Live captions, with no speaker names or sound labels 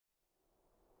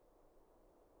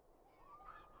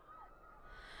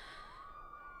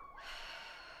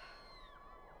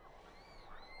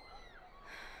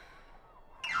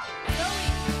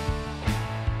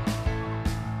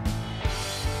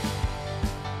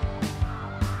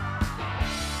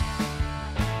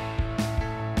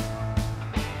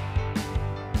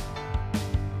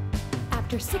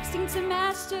16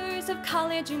 semesters of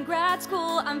college and grad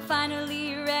school, I'm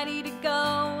finally ready to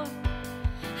go.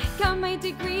 I got my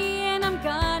degree and I'm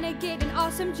gonna get an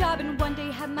awesome job and one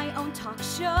day have my own talk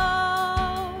show.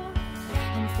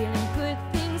 I'm feeling good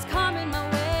things coming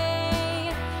my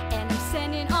way, and I'm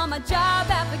sending all my job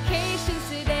applications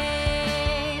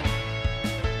today.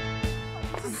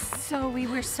 So we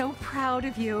were so proud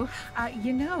of you.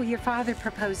 You know, your father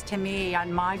proposed to me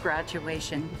on my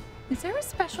graduation. Is there a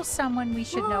special someone we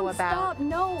should know about? Stop,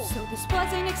 no. So this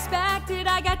wasn't expected,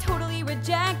 I got totally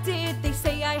rejected. They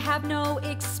say I have no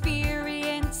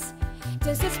experience.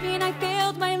 Does this mean I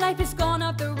failed? My life has gone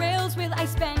off the rails. Will I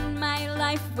spend my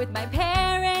life with my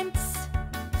parents?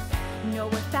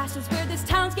 Nowhere fast is where this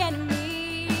town's getting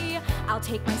me. I'll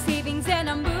take my savings and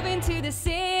I'm moving to the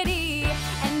city.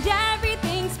 And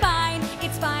everything's fine,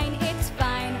 it's fine, it's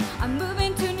fine. I'm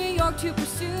moving to New York to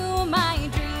pursue my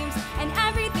dreams. And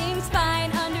everything's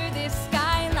fine under this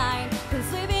skyline,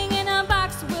 'cause living in a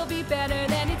box will be better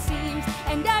than it seems.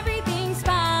 And everything's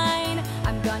fine,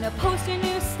 I'm gonna post a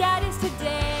new status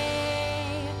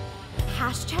today.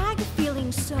 Hashtag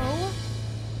feeling so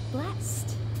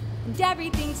blessed. And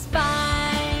everything's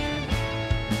fine.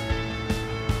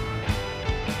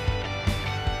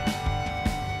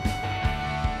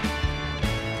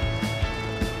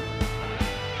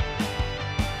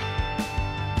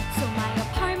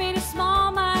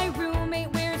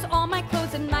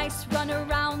 Run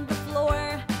around the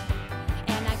floor,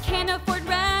 and I can't afford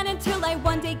rent until I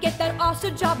one day get that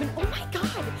awesome job. And oh my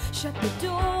god, shut the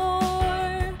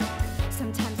door.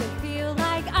 Sometimes I feel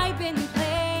like I've been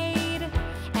played,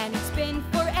 and it's been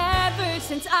forever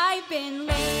since I've been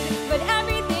late. But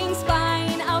everything's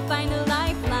fine, I'll find a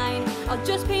lifeline. I'll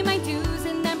just pay my dues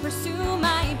and then pursue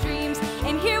my dreams.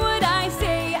 And hear what I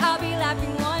say, I'll be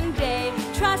laughing one day.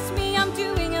 Trust me, I'm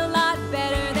doing a lot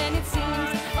better than it seems.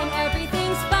 And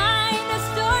everything's fine.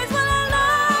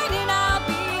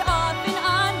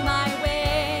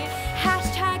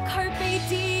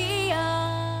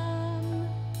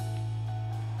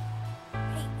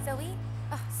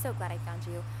 So glad I found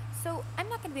you. So I'm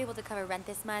not going to be able to cover rent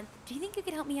this month. Do you think you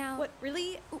could help me out? What,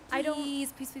 really? Ooh, please, I don't...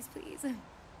 Please, please, please.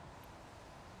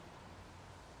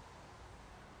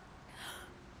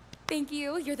 Thank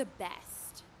you. You're the best.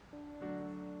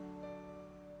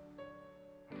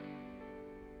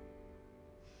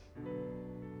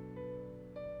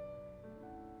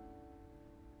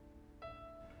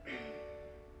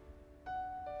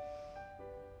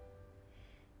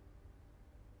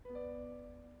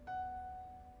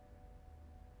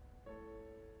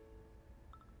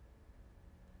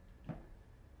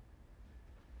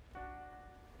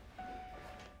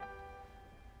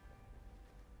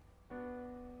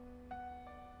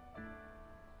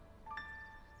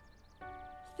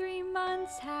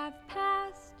 Months have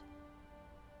passed,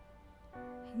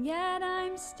 and yet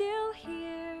I'm still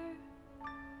here,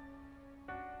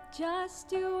 just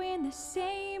doing the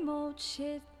same old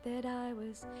shit that I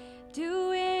was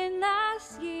doing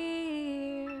last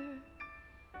year.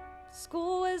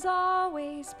 School was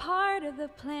always part of the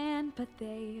plan, but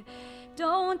they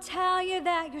don't tell you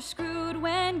that you're screwed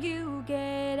when you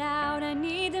get out. I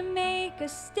need to make a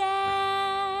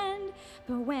stand,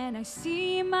 but when I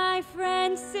see my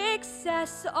friend's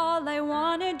success, all I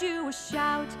wanna do is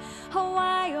shout, oh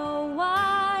why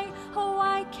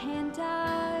can't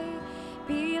I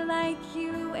be like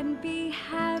you and be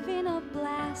having a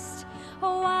blast?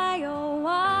 Oh why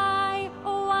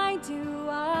do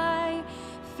I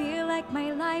feel like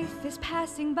my life is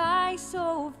passing by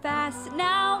so fast?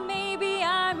 Now maybe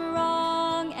I'm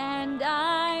wrong and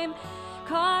I'm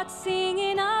caught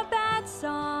singing a bad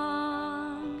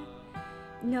song.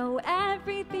 No,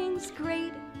 everything's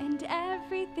great and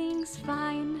everything's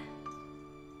fine.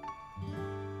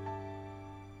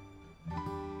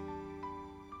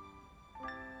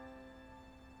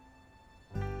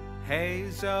 Hey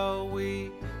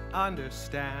Zoe,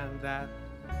 understand that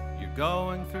you're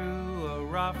going through a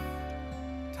rough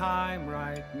time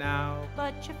right now.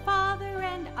 But your father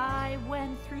and I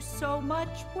went through so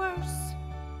much worse,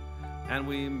 and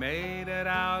we made it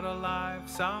out alive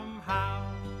somehow.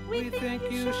 We think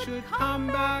you should come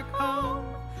back home.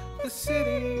 The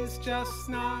city's just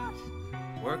not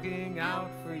working out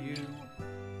for you.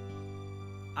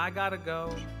 I gotta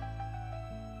go.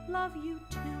 Love you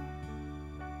too.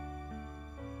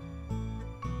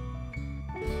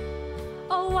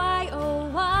 Oh why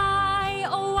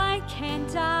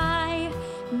can't I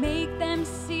make them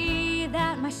see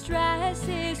that my stress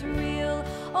is real?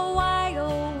 Oh why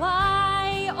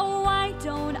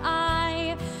don't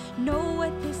I know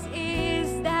what this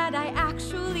is that I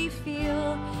actually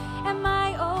feel? Am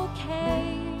I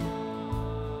okay?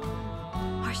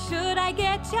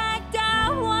 checked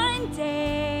out one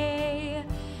day.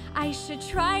 I should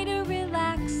try to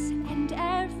relax and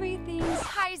everything's...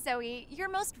 Hi, Zoe. Your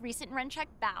most recent rent check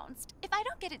bounced. If I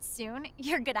don't get it soon,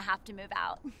 you're gonna have to move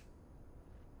out.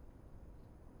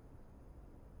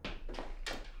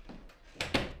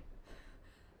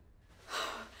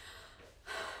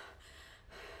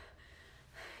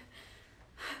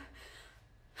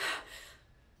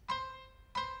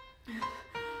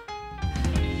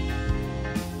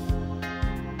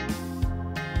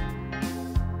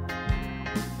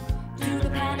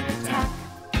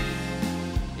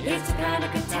 It's a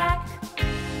panic attack.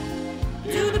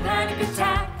 Do the panic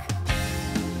attack.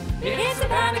 It's a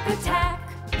panic attack.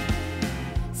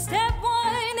 Step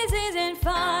one, this isn't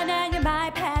fun, and you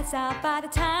might pass out by the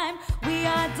time we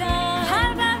are done.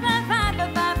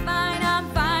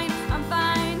 Fine, I'm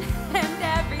fine, and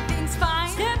everything's fine.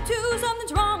 Step two,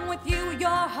 something's wrong with you. Your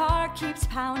heart keeps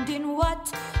pounding.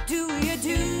 What do you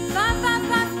do? Fine,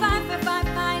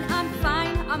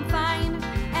 I'm fine,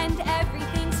 and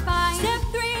everything's fine. Step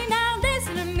three, now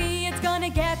listen to me. It's gonna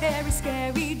get very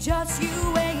scary. Just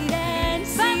you wait and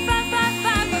see. Fine,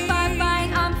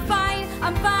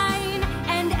 I'm fine,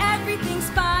 and everything's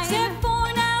fine. Step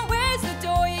four, now where's the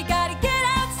door? You gotta get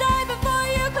outside before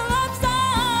you collapse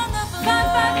on the floor.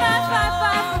 Fine, I'm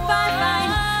fine,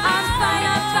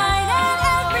 and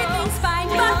everything's fine.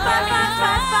 I'm fine, and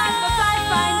everything's fine. I'm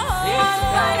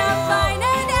fine,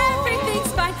 and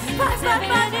everything's fine.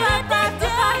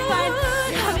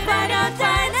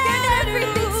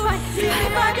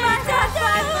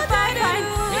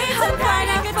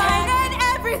 And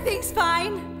everything's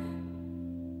fine.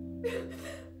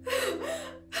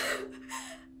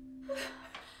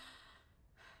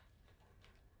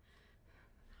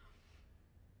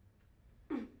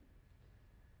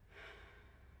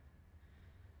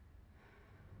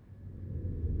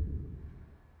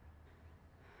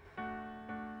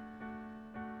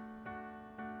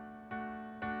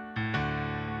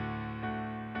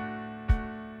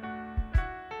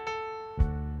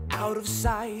 Out of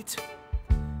sight,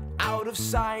 out of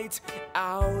sight,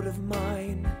 out of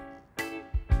mind.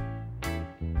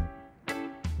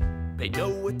 Pay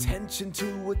no attention to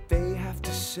what they have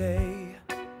to say.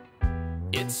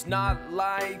 It's not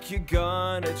like you're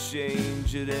gonna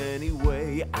change it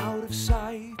anyway. Out of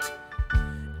sight,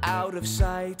 out of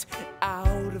sight,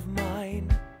 out of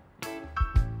mind.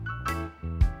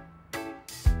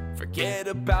 Forget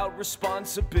about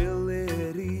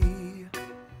responsibility.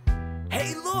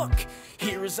 Hey look,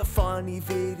 here is a funny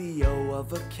video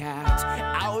of a cat.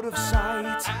 Out of sight,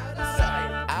 out of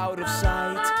sight, out of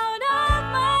sight, Out of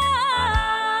mind.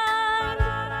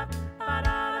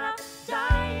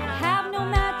 I have no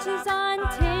matches on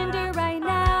Tinder right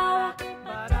now.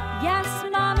 Yes,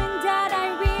 Mom and Dad,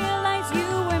 I realize you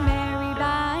were married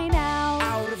by now.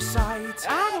 out of sight,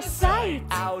 Out of sight.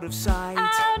 out of sight.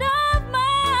 Out of mind.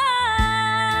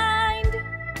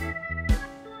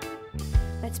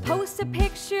 Let's post a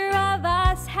picture of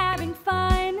us having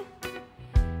fun.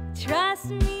 Trust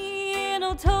me,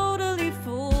 it'll totally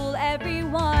fool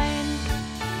everyone.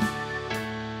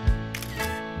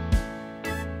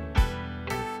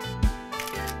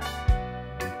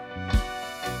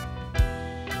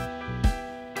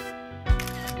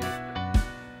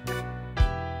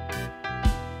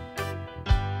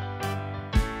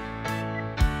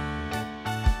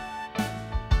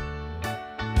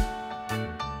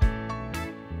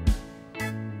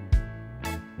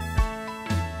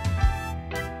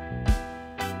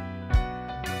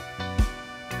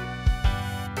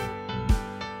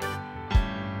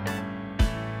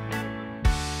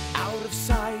 Out of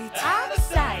sight, Out of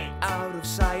sight. out of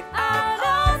sight,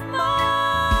 Out of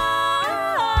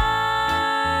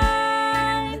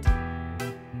mind.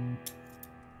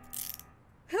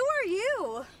 Who are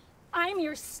you? I'm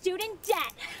your student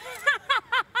debt.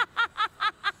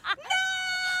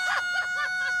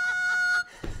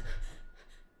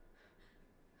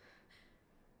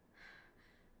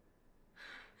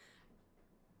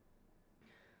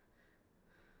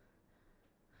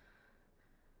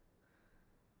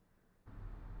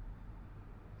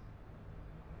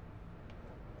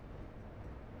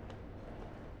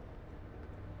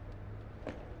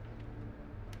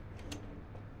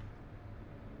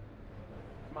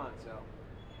 Come on, Sal.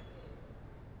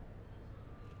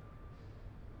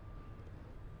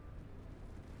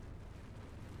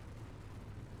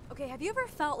 Okay, have you ever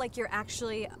felt like you're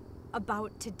actually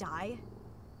about to die?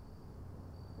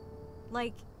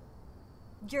 Like,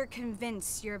 you're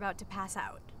convinced you're about to pass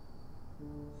out?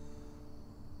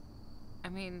 I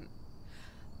mean,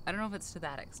 I don't know if it's to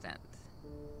that extent,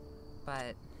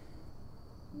 but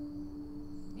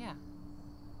yeah.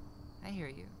 I hear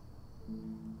you.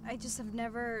 I just have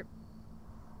never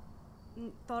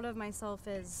thought of myself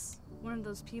as one of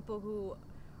those people who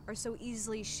are so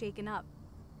easily shaken up.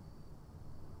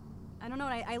 I don't know,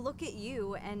 I look at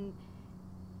you and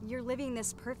you're living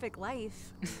this perfect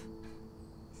life.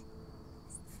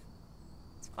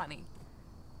 It's funny,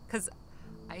 because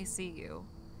I see you,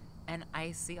 and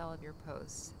I see all of your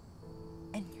posts,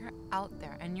 and you're out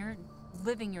there, and you're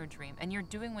living your dream, and you're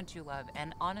doing what you love,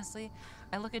 and honestly,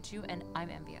 I look at you and I'm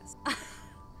envious.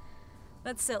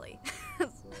 That's silly.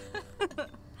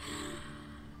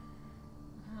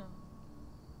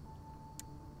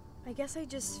 I guess I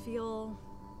just feel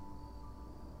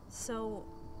so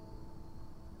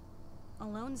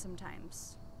alone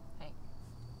sometimes. Hey,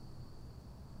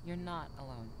 you're not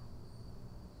alone.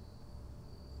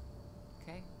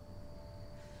 Okay?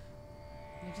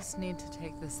 You just need to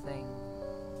take this thing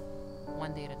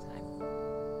one day at a time.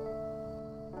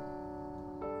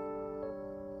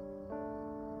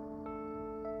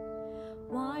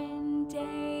 One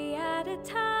day at a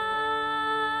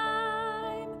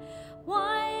time,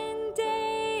 one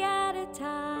day at a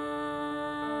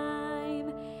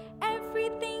time.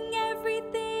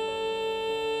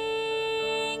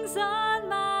 Everything's on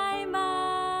my mind.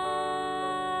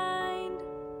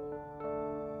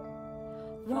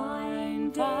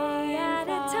 One day at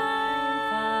a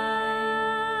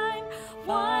time,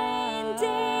 one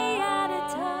day at a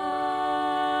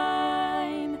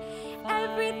time.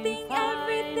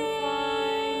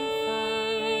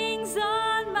 Everything's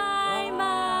on my mind.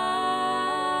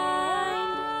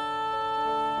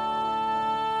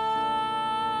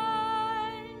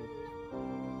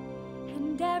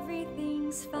 And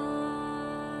everything's fine.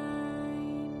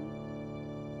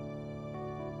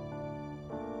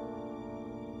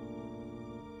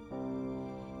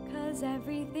 'Cause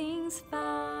everything's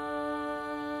fine.